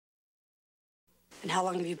And how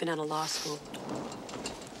long have you been out of law school?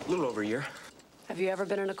 A little over a year. Have you ever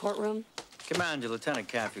been in a courtroom? Commander, Lieutenant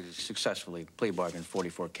Caffey successfully plea bargained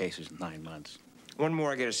 44 cases in 9 months. One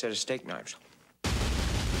more, I get a set of steak knives. The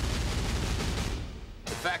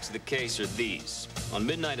facts of the case are these. On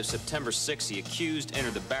midnight of September 6th, the accused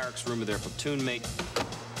entered the barracks room of their platoon mate.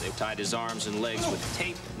 They tied his arms and legs with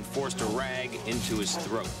tape and forced a rag into his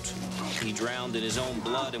throat. He drowned in his own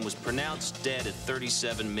blood and was pronounced dead at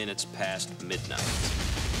 37 minutes past midnight.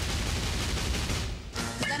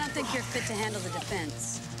 I don't think you're fit to handle the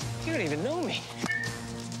defense. You don't even know me.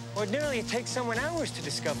 Ordinarily, it takes someone hours to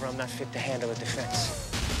discover I'm not fit to handle a defense.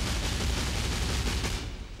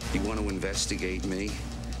 You want to investigate me?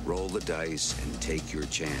 Roll the dice and take your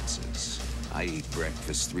chances. I eat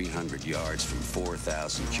breakfast 300 yards from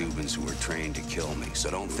 4,000 Cubans who are trained to kill me,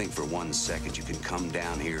 so don't think for 1 second you can come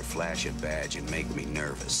down here, flash a badge, and make me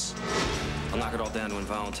nervous. I'll knock it all down to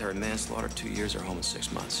involuntary manslaughter, 2 years or home in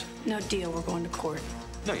 6 months. No deal, we're going to court.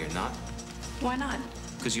 No, you're not. Why not?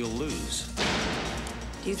 Because you'll lose.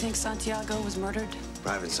 Do you think Santiago was murdered?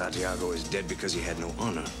 Private Santiago is dead because he had no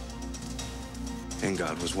honor. And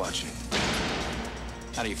God was watching.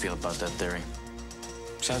 How do you feel about that theory?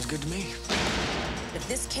 Sounds good to me. If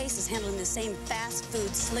this case is handled in the same fast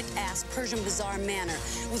food, slick-ass, Persian bazaar manner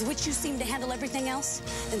with which you seem to handle everything else,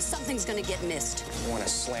 then something's gonna get missed. I want to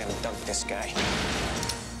slam dunk this guy.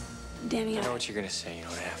 Danny, I know what you're going to say. You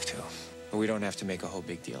don't have to. But we don't have to make a whole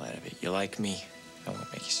big deal out of it. You like me, I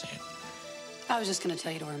won't make you say it. I was just gonna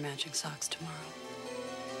tell you to wear matching socks tomorrow.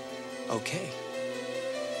 Okay.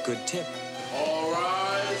 Good tip. All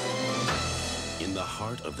rise. In the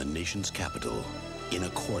heart of the nation's capital, in a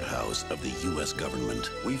courthouse of the U.S. government.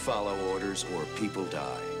 We follow orders or people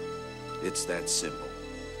die. It's that simple.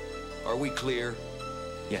 Are we clear?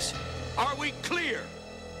 Yes, sir. Are we clear?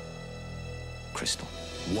 Crystal.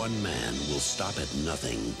 One man will stop at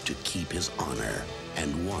nothing to keep his honor,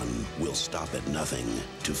 and one will stop at nothing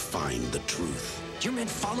to find the truth. You men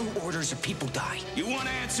follow orders or people die. You want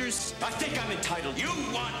answers? I think I'm entitled. You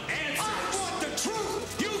want answers? I want the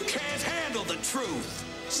truth! You can't handle the truth!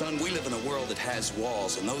 Son, we live in a world that has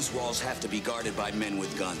walls, and those walls have to be guarded by men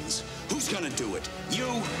with guns. Who's gonna do it?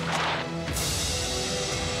 You?